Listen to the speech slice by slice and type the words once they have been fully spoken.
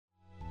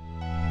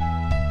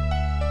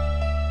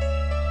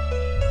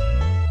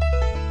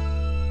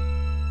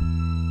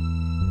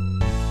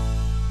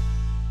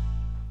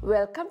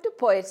Welcome to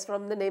Poets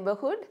from the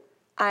Neighborhood.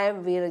 I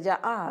am Veeraja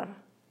R.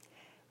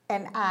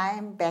 And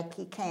I'm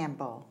Becky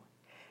Campbell.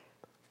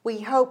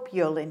 We hope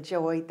you'll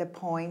enjoy the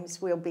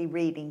poems we'll be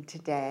reading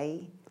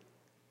today,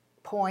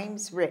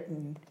 poems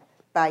written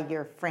by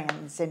your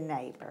friends and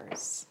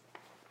neighbors.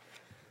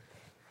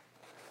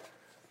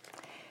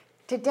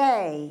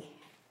 Today,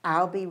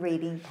 I'll be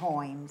reading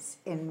poems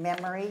in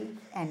memory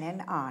and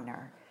in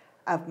honor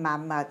of my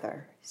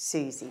mother,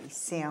 Susie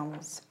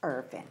Sims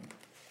Irvin.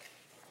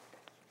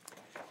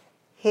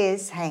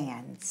 His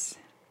hands.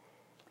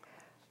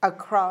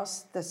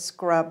 Across the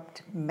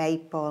scrubbed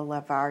maple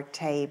of our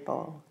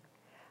table,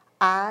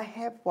 I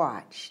have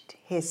watched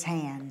his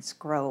hands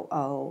grow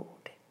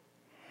old,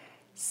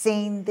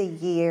 seen the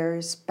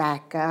years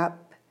back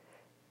up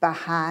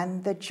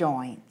behind the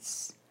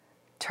joints,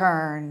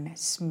 turn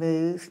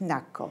smooth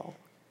knuckle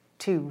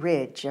to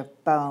ridge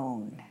of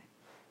bone,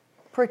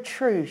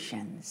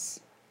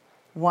 protrusions,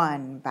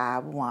 one by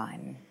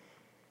one.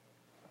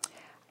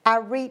 I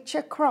reach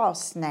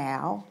across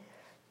now,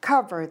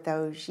 cover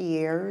those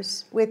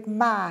years with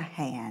my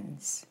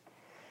hands,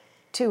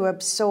 to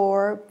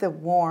absorb the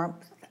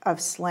warmth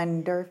of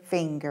slender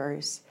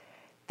fingers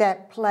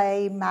that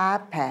play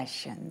my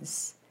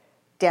passions,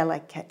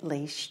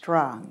 delicately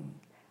strung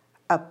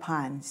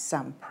upon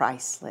some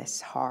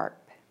priceless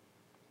harp.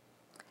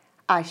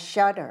 I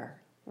shudder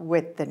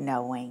with the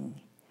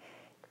knowing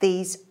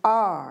these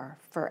are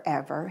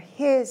forever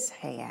his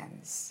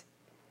hands,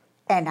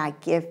 and I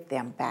give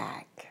them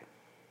back,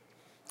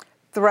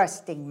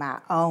 thrusting my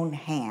own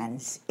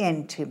hands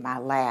into my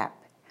lap,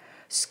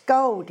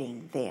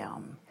 scolding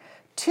them,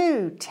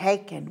 too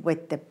taken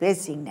with the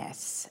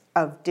busyness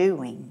of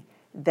doing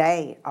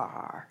they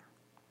are.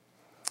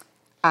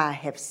 I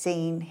have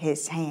seen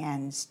his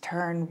hands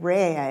turn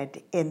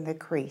red in the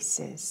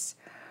creases,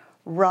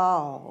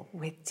 raw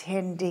with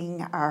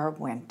tending our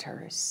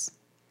winters,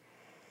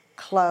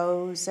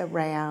 close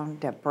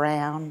around a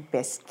brown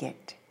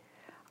biscuit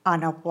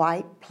on a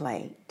white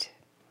plate,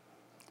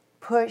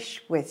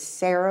 push with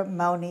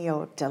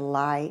ceremonial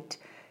delight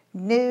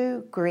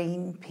new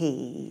green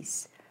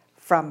peas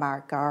from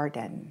our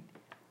garden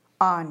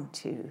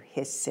onto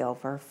his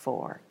silver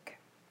fork.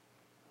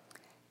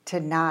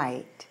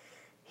 Tonight,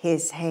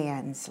 his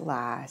hands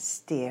lie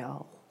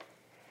still,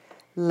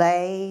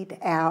 laid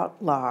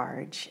out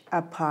large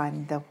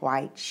upon the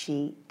white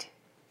sheet.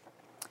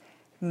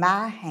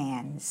 My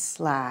hands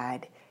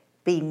slide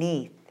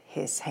beneath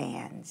his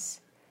hands,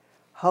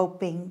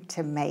 hoping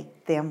to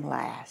make them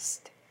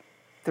last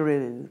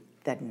through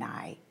the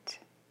night.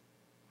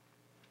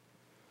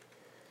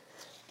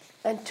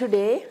 And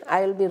today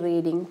I will be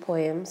reading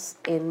poems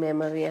in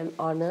memory and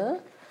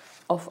honor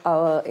of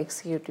our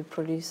executive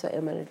producer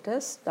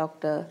emeritus,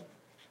 Dr.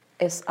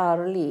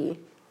 S.R. Lee.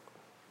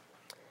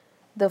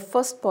 The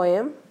first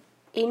poem,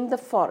 In the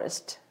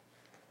Forest.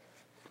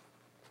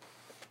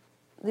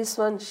 This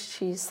one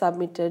she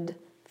submitted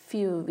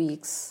few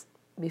weeks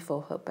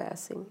before her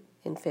passing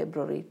in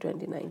February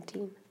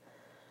 2019.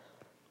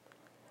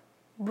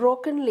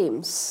 Broken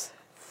limbs,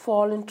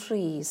 fallen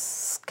trees,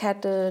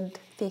 scattered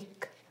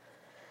thick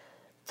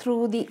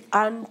through the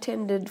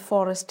untended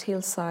forest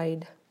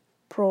hillside,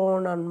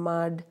 prone on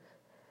mud,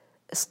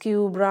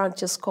 askew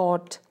branches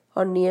caught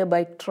on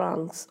nearby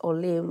trunks or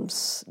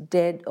limbs,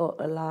 dead or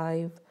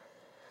alive.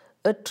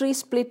 A tree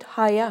split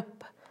high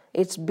up,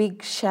 its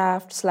big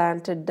shaft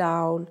slanted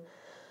down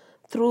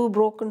through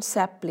broken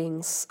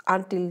saplings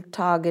until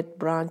target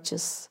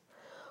branches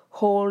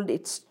hold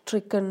its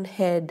stricken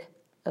head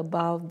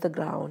above the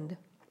ground.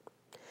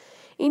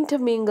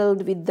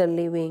 Intermingled with the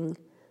living,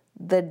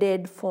 the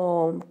dead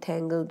form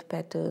tangled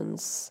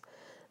patterns,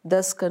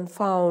 thus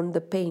confound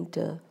the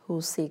painter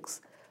who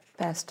seeks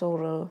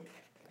pastoral.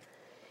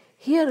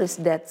 Here is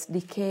death's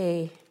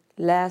decay,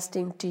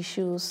 lasting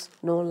tissues,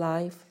 no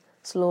life,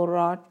 slow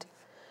rot,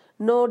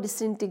 no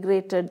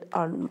disintegrated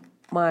on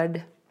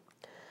mud,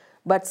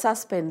 but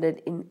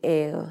suspended in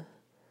air.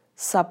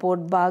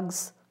 Support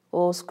bugs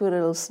or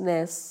squirrels'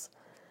 nests,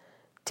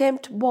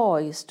 tempt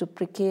boys to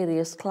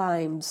precarious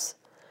climbs,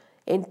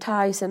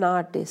 entice an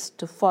artist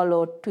to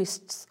follow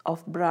twists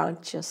of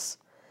branches.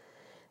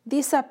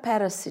 These are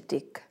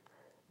parasitic,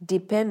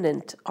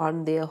 dependent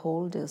on their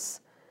holders,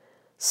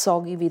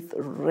 soggy with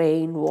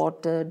rain,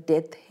 water,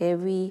 death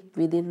heavy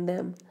within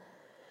them,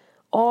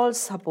 all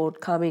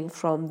support coming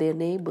from their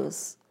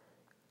neighbors,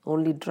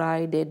 only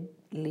dry dead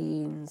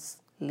leans,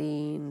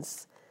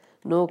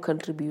 no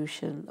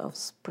contribution of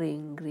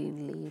spring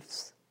green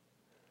leaves.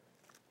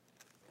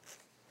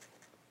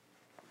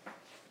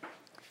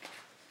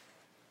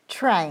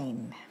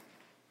 Train.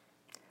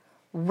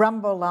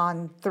 Rumble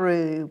on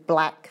through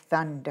black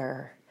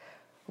thunder,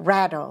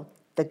 rattle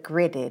the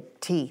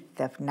gritted teeth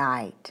of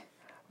night,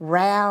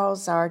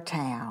 rouse our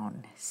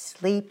town,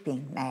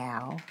 sleeping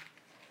now,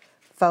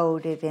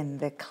 folded in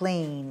the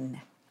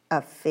clean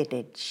of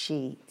fitted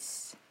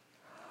sheets.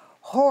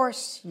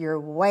 Hoarse your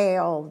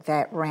wail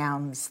that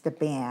rounds the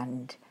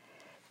bend,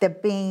 the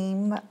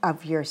beam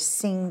of your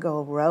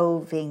single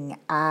roving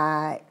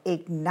eye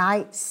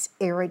ignites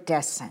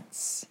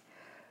iridescence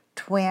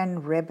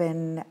twin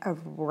ribbon of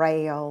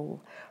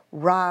rail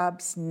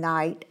robs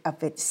night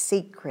of its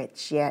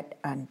secrets yet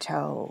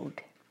untold.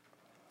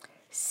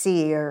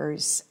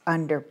 Sears,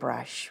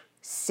 underbrush,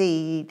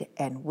 seed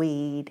and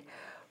weed,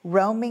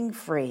 roaming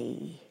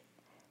free,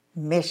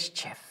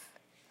 mischief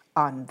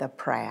on the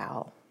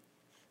prowl.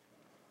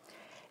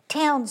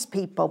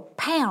 Townspeople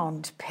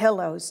pound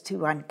pillows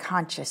to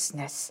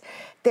unconsciousness.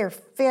 Their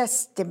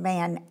fists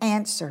demand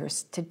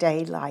answers to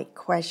daylight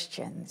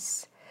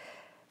questions.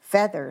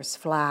 Feathers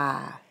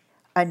fly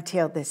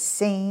until the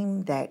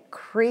seam that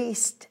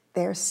creased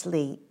their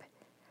sleep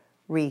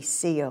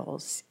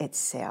reseals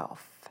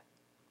itself.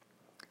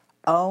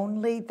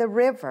 Only the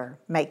river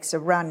makes a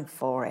run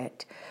for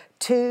it,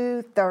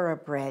 two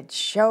thoroughbreds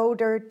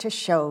shoulder to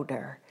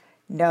shoulder,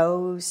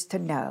 nose to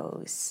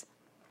nose,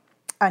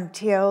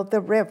 until the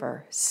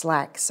river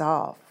slacks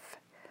off,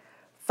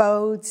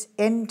 folds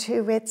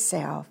into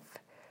itself,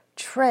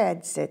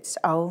 treads its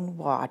own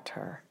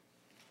water.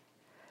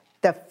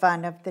 The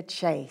fun of the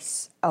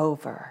chase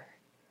over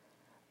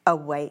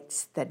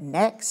awaits the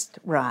next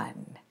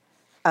run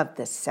of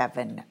the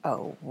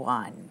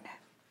 701.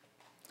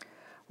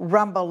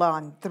 Rumble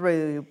on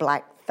through,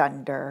 Black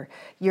Thunder,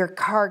 your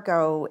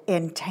cargo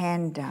in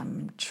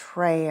tandem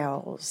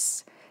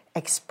trails,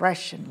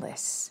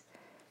 expressionless,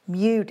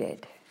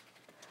 muted,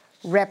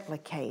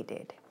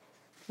 replicated,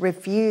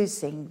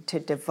 refusing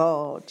to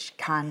divulge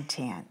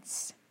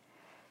contents.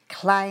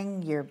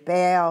 Clang your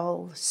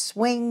bell,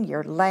 swing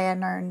your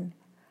lantern,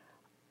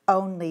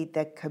 only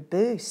the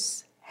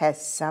caboose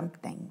has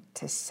something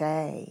to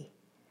say.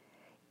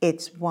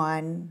 Its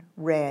one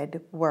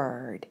red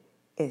word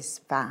is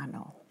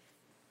final.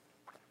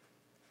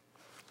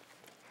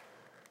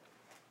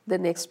 The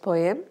next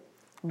poem,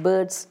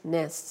 Birds'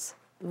 Nests,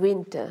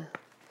 Winter.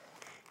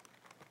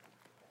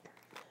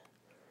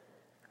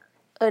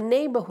 A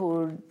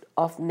neighborhood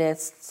of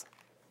nests,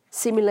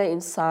 similar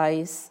in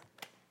size,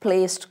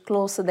 placed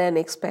closer than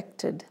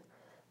expected.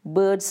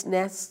 Birds'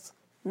 nests,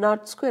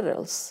 not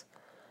squirrels.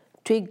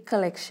 Twig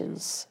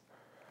collections.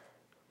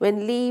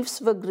 When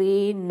leaves were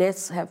green,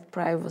 nests have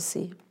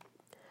privacy,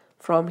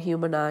 from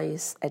human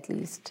eyes at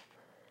least.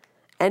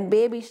 And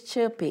baby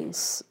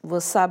chirpings were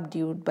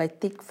subdued by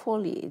thick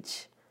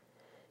foliage.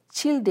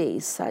 Chill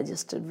days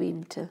suggested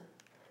winter.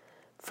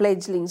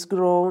 Fledglings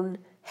grown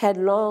had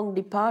long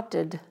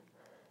departed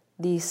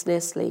these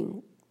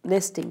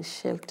nesting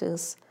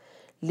shelters.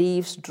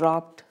 Leaves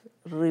dropped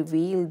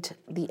revealed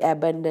the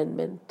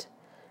abandonment.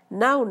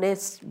 Now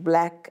nests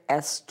black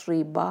as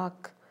tree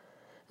bark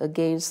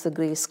against the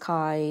grey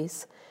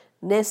skies.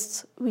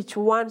 Nests which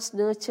once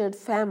nurtured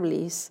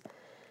families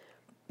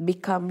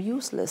become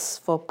useless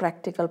for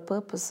practical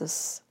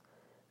purposes,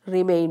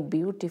 remain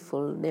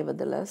beautiful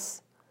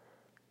nevertheless.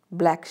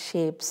 Black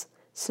shapes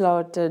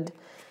slaughtered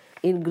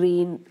in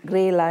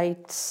grey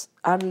light's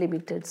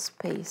unlimited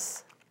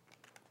space.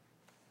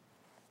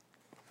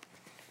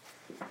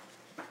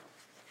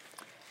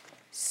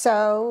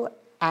 So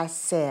I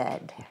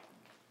said,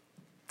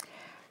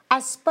 I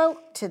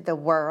spoke to the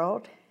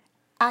world.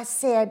 I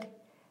said,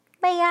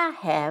 may I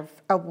have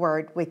a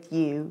word with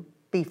you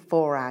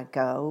before I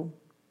go?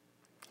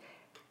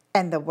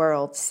 And the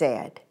world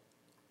said,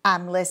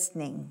 I'm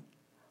listening.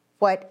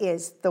 What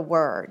is the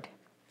word?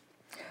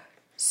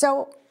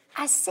 So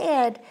I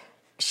said,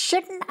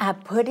 shouldn't I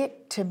put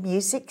it to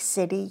Music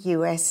City,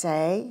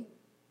 USA?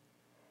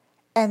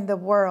 And the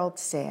world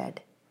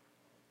said,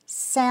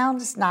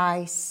 sounds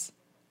nice,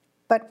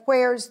 but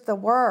where's the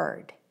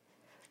word?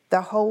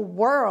 The whole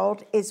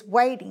world is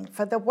waiting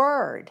for the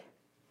word.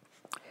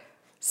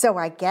 So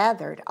I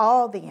gathered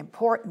all the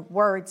important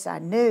words I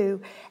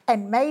knew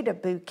and made a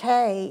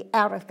bouquet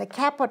out of the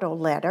capital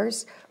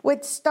letters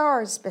with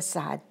stars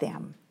beside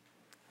them,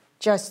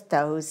 just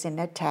those in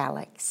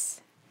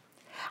italics.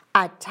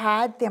 I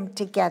tied them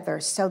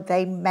together so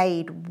they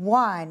made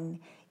one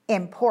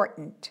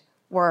important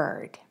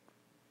word.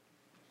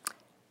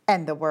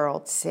 And the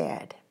world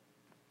said,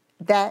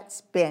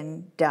 that's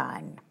been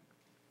done.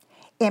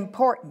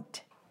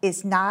 Important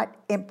is not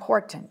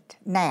important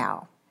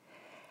now.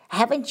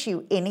 Haven't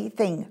you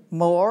anything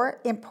more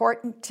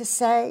important to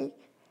say?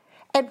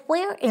 And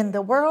where in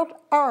the world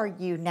are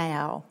you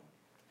now?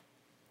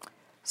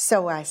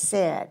 So I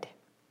said,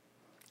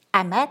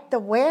 I'm at the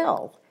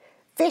well,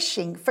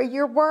 fishing for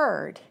your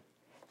word.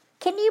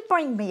 Can you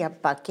bring me a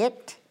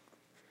bucket?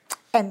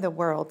 And the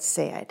world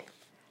said,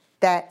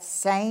 that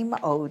same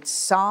old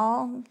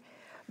song,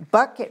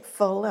 bucket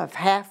full of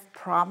half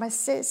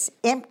promises,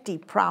 empty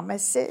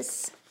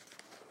promises.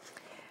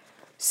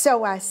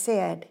 So I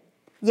said,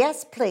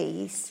 yes,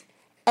 please,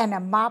 and a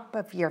mop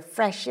of your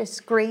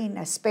freshest green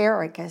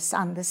asparagus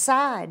on the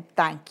side,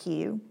 thank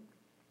you.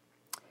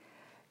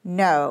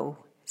 No,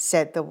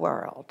 said the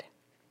world.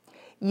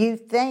 You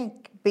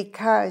think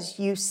because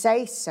you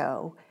say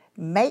so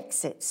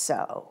makes it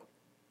so.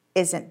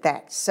 Isn't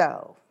that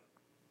so?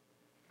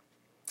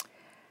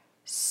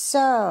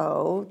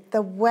 So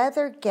the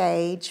weather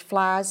gauge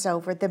flies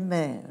over the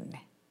moon,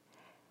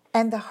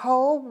 and the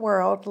whole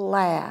world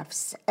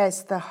laughs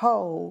as the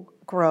whole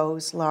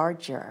grows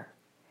larger.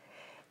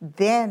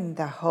 Then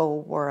the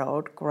whole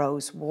world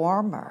grows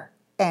warmer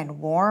and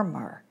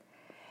warmer,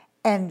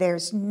 and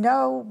there's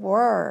no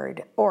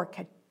word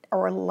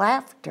or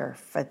laughter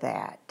for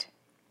that.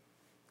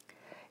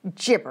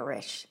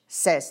 Gibberish,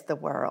 says the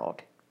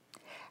world.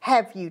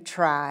 Have you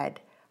tried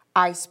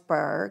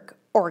iceberg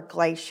or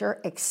glacier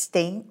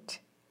extinct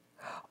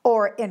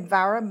or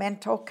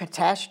environmental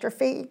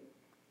catastrophe?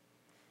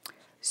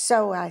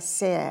 So I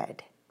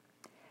said,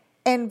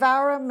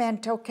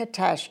 environmental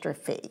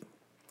catastrophe.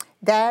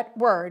 That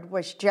word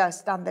was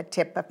just on the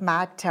tip of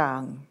my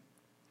tongue.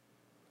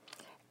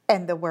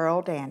 And the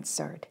world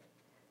answered,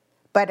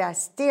 but I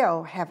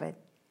still haven't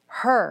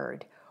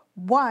heard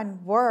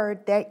one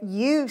word that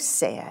you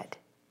said.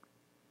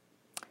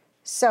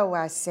 So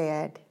I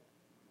said,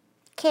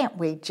 can't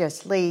we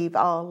just leave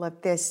all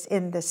of this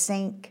in the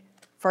sink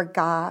for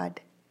God?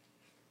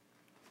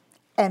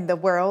 And the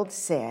world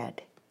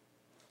said,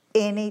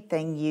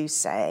 anything you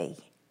say,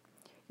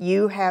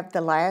 you have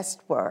the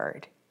last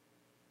word.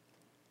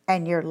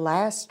 And your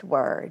last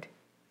word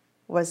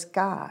was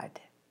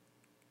God.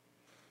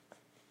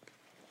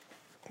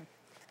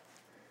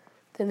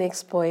 The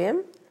next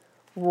poem,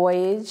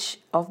 Voyage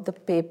of the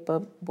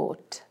Paper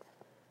Boat.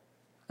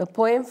 A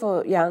poem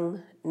for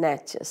young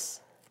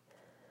Natchez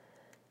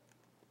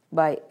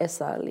by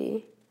S.R.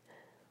 Lee.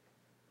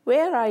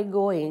 Where are you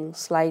going,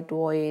 slight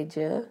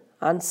voyager,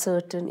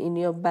 uncertain in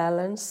your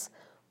balance,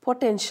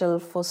 potential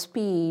for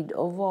speed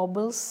or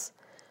wobbles?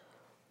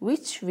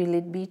 Which will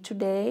it be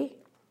today?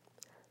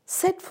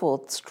 Set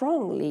forth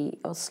strongly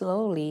or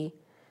slowly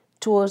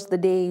towards the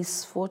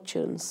day's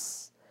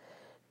fortunes.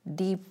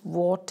 Deep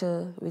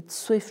water with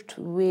swift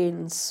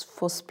winds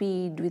for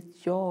speed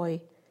with joy,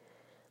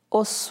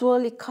 or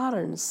swirly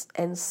currents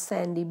and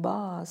sandy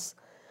bars,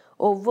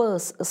 or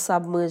worse, a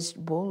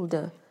submerged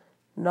boulder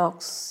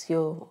knocks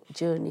your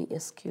journey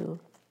askew.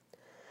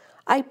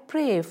 I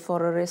pray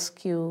for a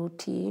rescue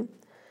team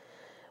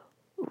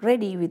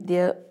ready with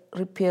their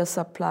repair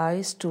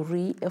supplies to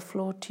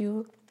re-afloat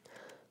you.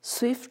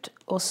 Swift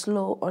or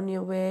slow on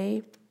your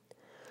way,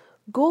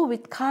 go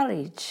with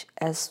courage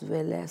as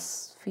well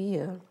as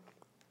fear.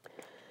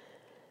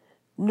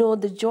 Know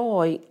the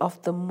joy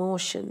of the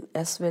motion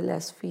as well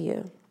as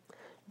fear.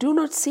 Do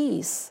not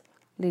cease,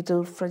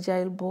 little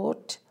fragile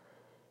boat,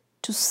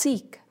 to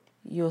seek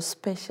your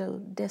special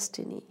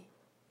destiny.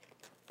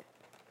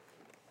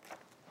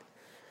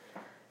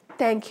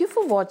 Thank you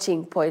for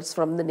watching Poets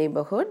from the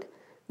Neighborhood.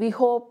 We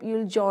hope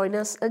you'll join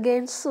us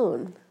again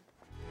soon.